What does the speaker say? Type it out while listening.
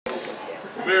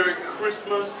Merry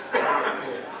Christmas.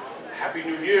 Happy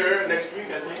New Year next week,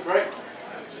 I think, right?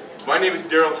 My name is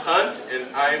Daryl Hunt, and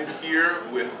I'm here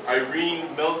with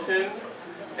Irene Melton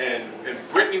and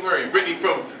Brittany. Where are you? Brittany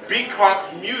from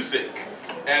Beacock Music.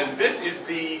 And this is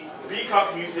the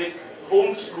Beacock Music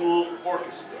Homeschool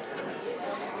Orchestra.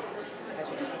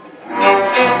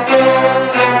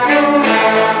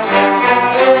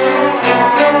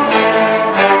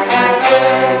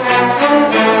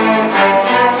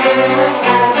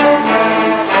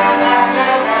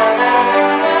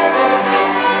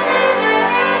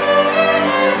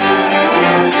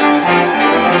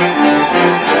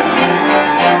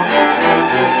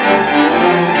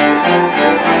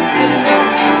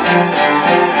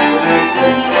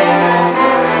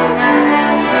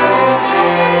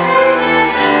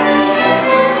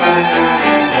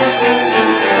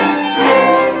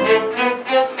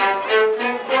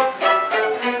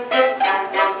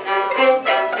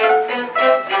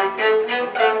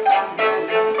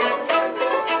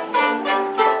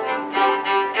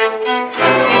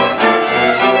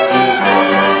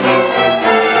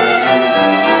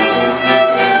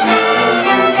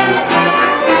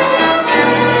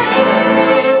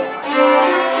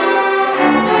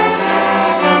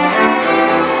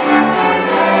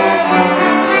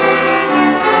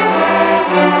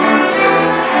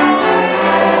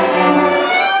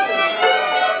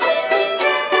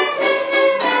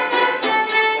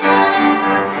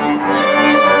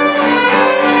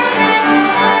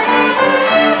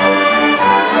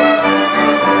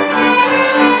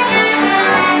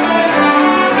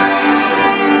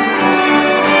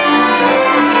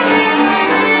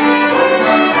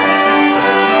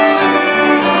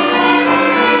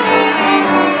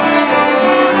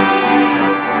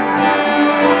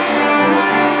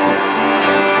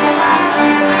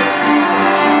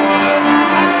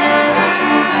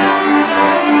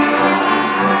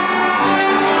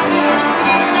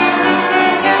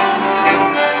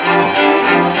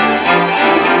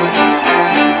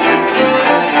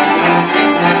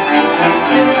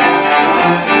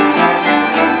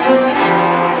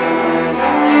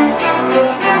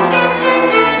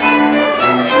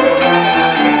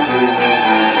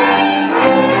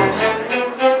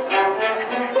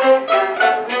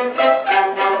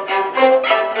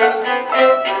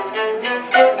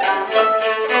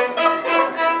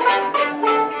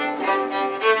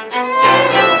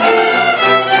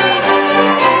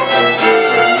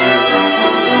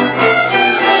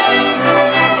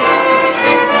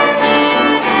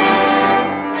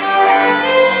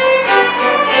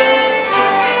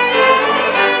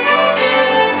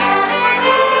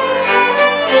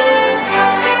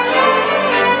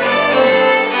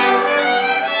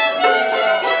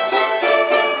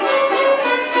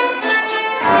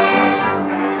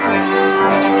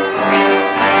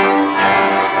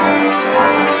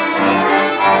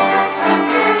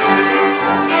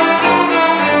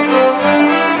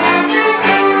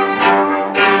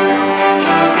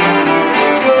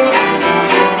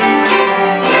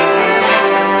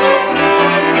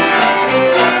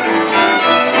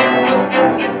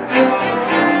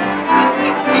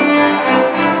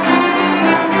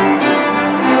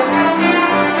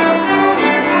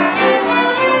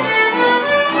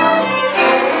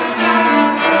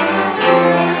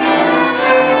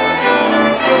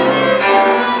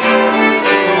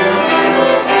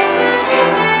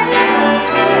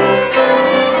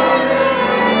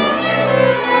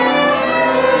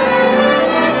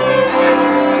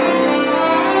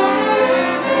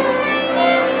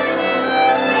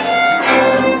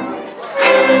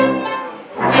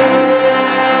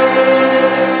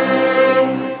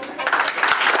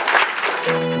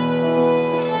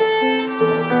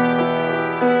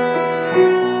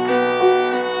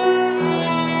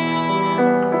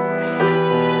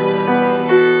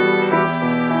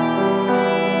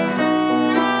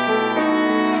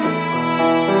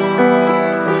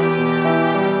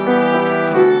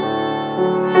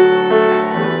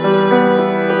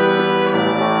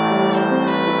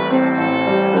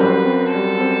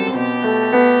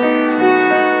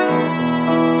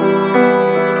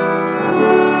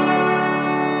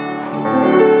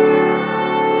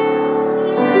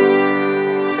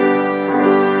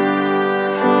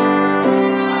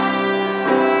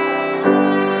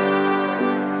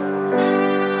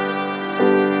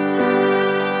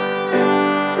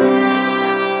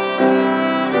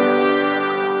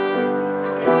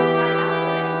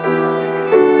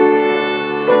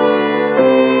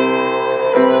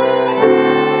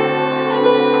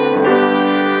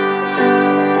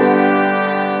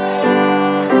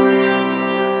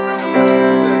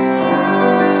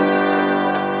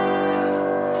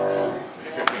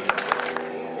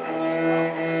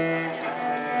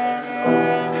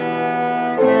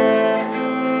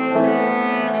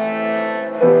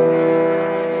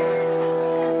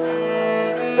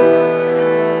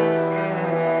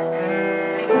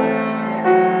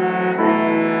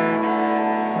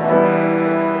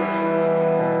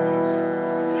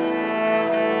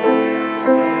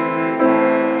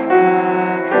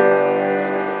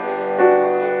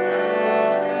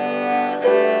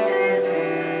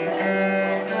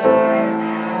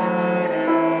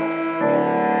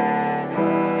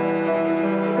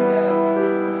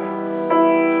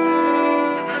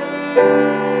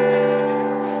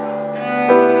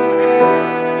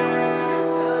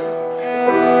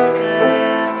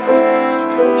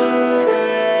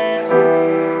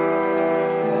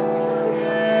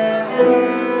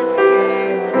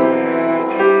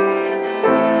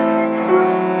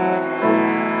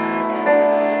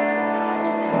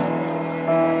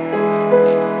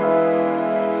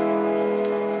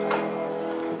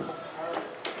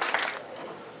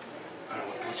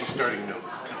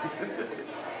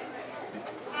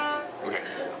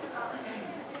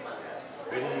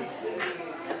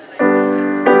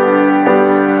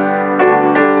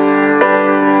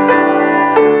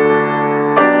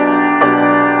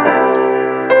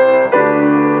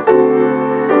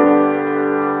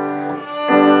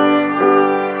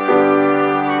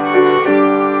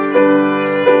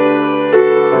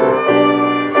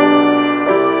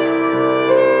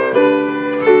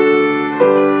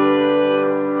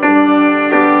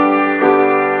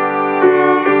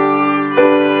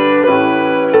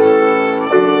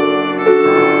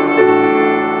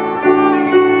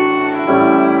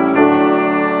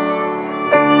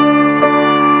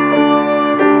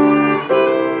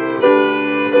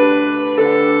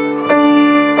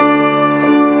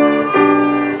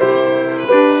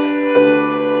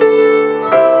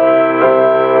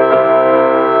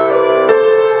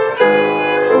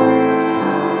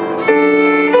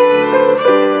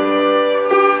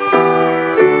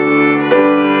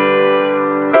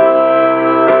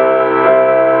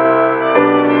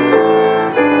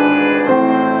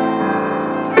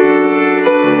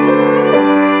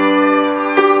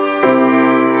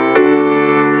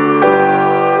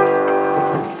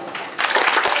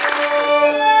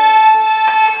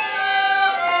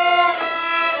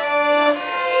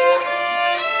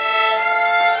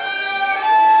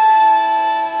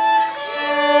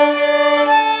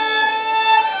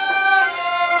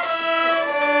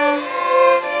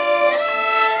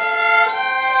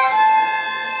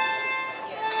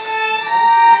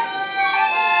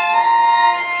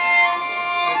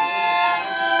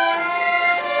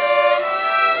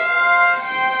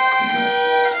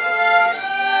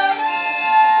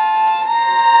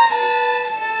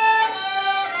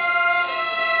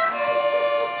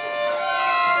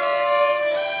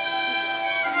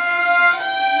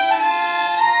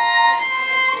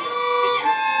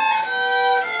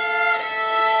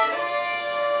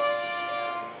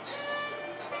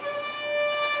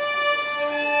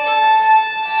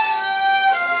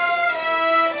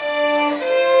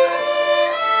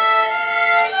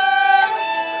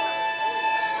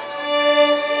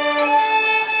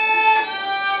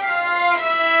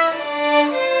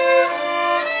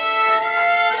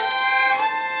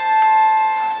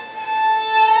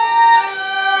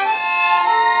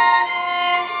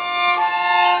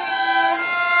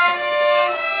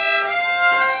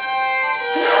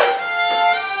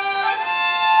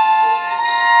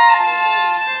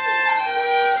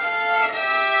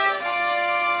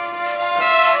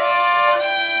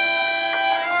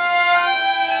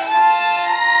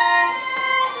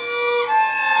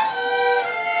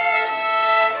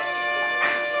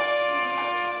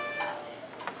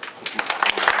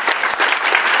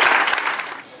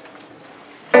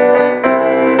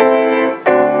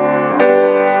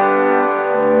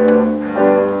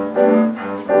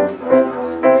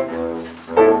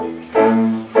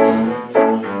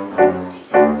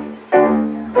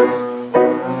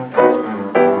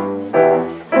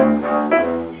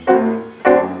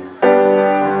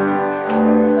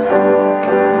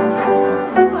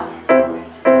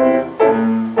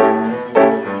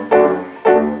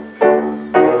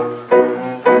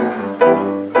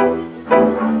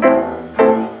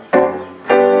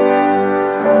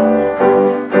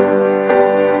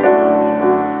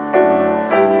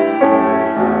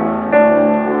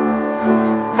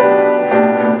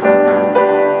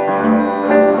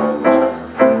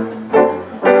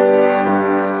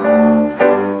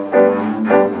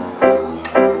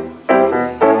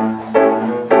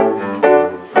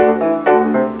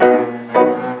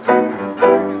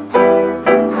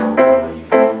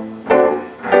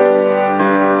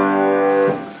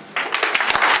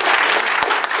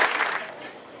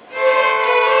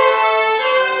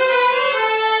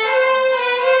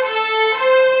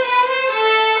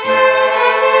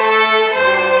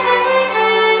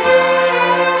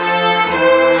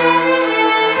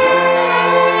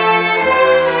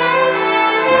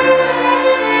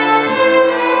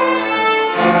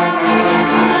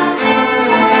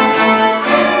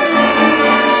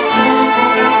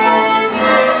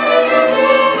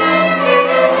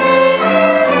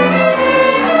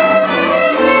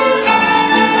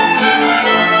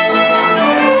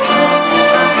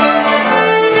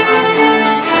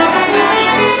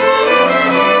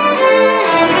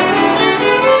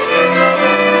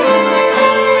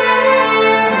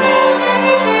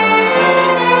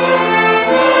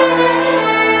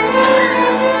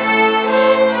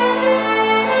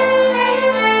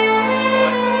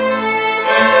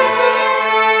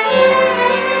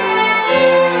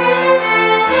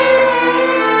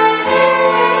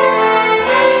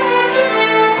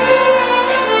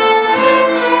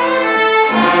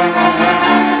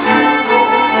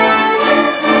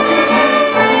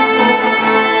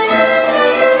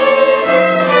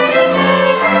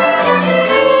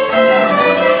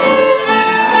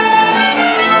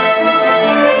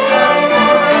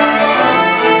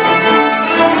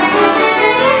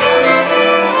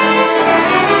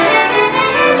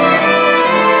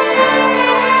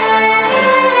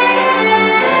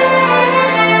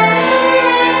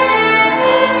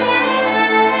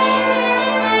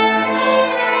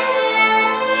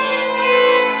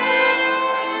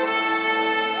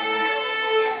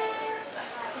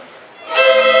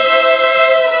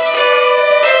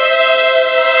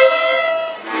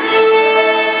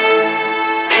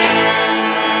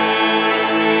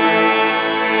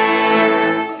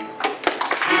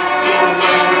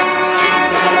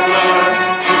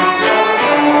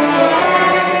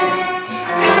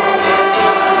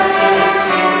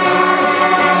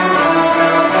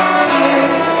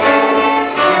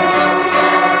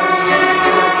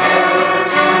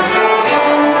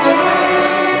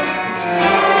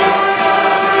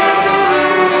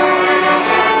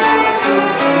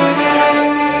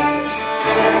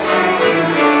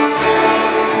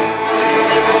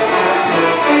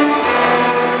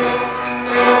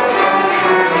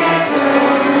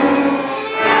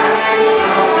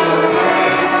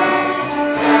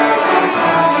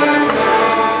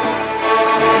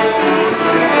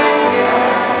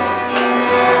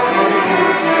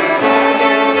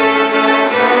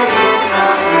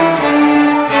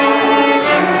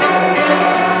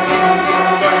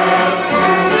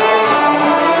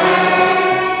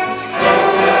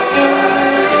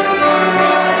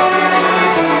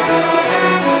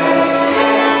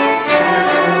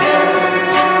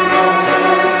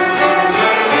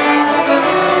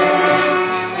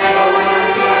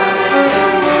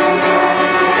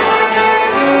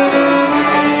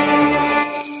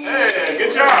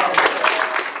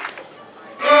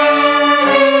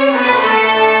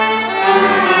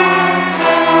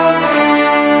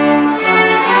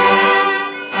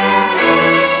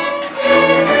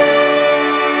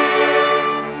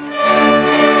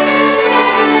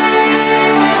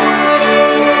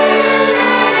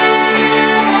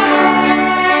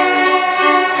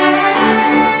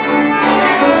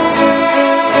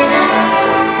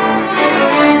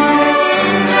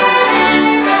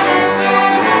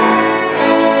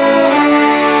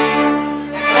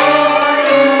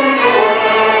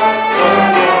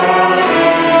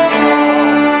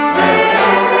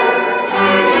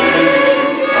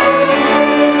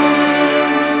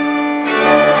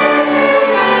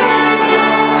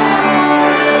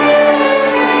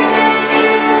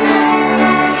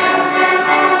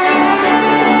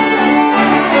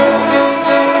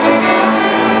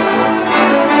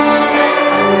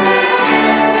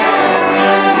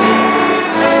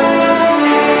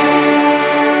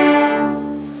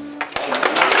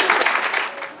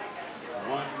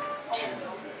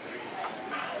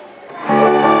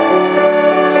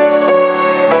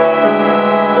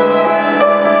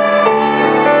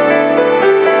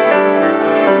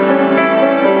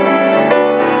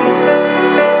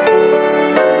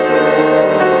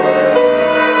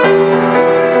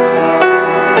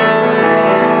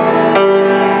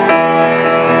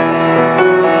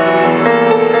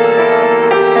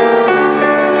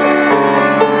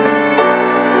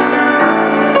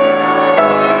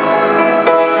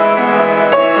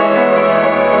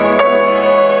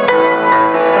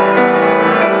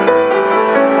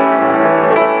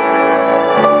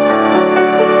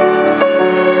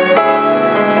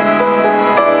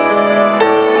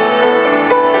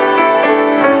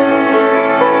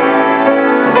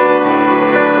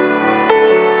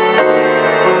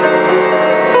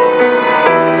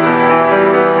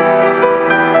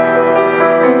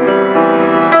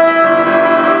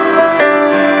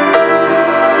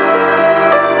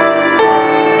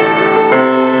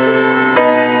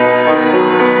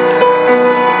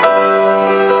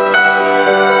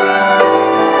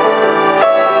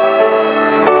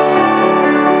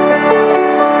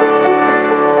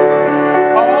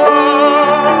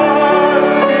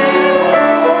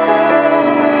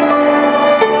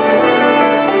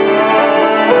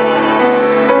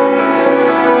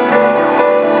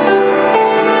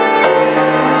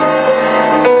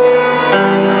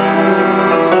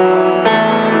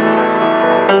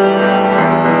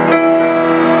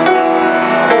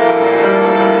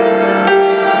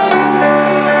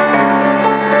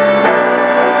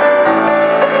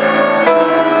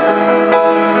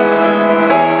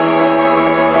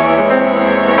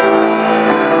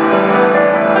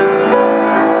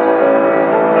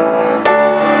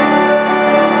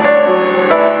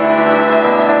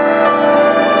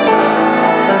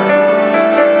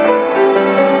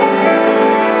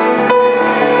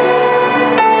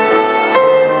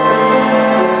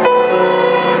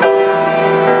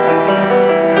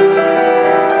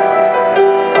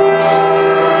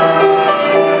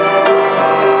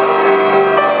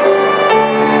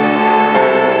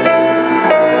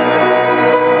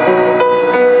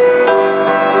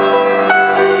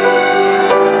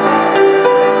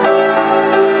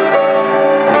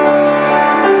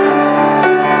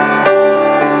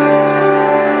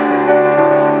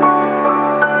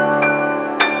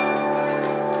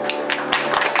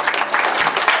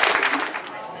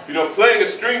 You know, playing a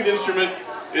stringed instrument,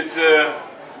 it's a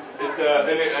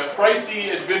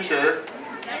pricey adventure,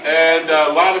 and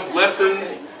a lot of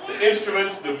lessons, the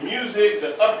instruments, the music,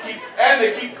 the upkeep, and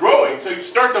they keep growing. So you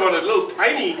start them on a little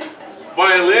tiny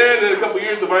violin, and in a couple of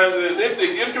years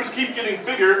the instruments keep getting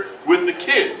bigger with the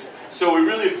kids. So we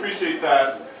really appreciate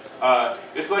that.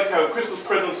 It's like how Christmas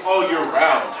presents all year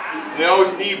round. They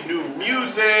always need new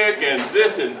music and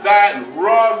this and that and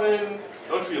rosin.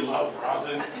 Don't you love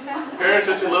rosin? Parents,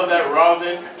 don't you love that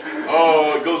rosin?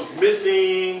 Oh, it goes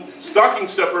missing. Stocking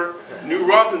stuffer, new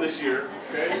rosin this year.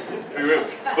 Okay?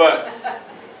 But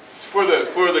for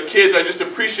the kids, I just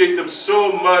appreciate them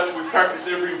so much. We practice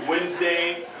every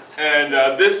Wednesday, and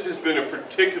this has been a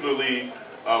particularly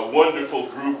wonderful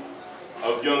group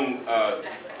of young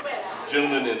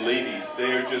gentlemen and ladies.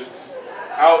 They are just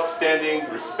outstanding,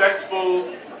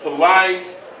 respectful,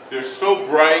 polite. They're so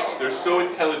bright. They're so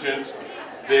intelligent.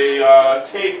 They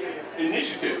take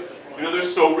initiative. You know, they're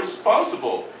so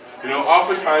responsible. You know,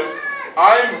 oftentimes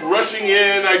I'm rushing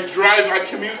in, I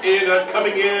commute in, I'm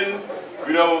coming in,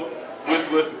 you know,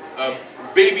 with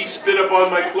baby spit up on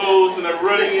my clothes, and I'm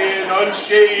running in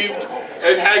unshaved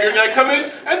and haggard, and I come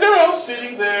in, and they're all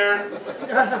sitting there,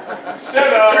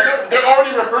 set up. They're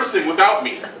already rehearsing without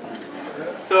me.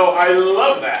 So I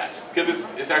love that, because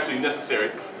it's actually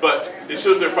necessary, but it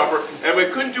shows they're proper. And I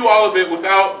couldn't do all of it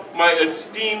without my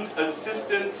esteemed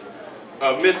assistant,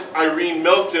 Miss Irene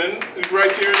Melton, who's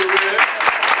right here in the red.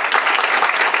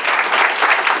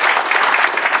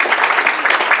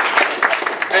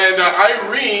 And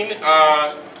Irene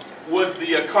was the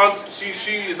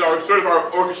she is our sort of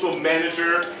our orchestral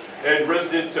manager and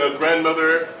resident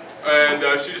grandmother, and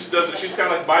she just does it. She's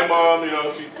kind of like my mom, you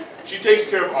know. She takes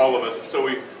care of all of us, so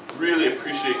we really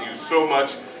appreciate you so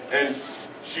much. And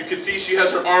you can see she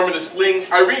has her arm in a sling.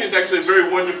 Irene is actually a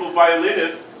very wonderful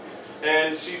violinist,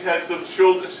 and she's had some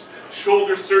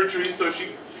shoulder surgery, so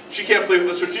she can't play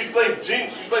with us. So she's playing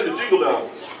the Jingle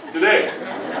Bells today.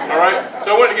 All right.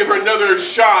 So I wanted to give her another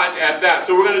shot at that.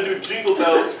 So we're going to do Jingle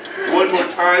Bells one more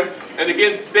time. And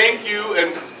again, thank you,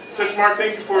 and Touch Mark,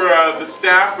 thank you for the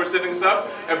staff for setting us up.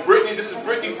 And Brittany, this is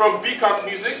Brittany from Beacock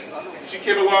Music. She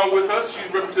came along with us. She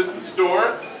represents the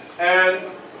store. And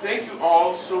thank you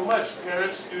all so much,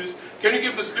 parents, students. Can you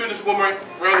give the students one more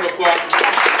round of applause?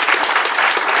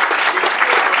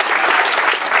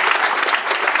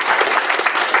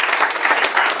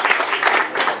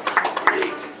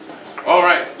 Great. All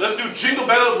right, let's do Jingle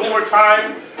Bells one more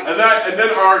time, and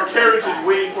then our carriage is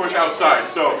waiting for us outside.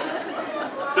 So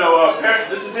parents,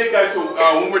 this is it, guys. So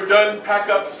when we're done, pack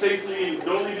up safely and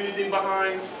don't leave anything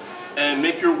behind, and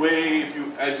make your way,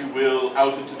 as you will,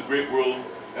 out into the great world.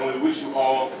 And we wish you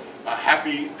all a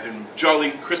happy and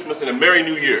jolly Christmas and a Merry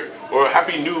New Year, or a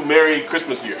Happy New Merry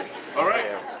Christmas Year. All right?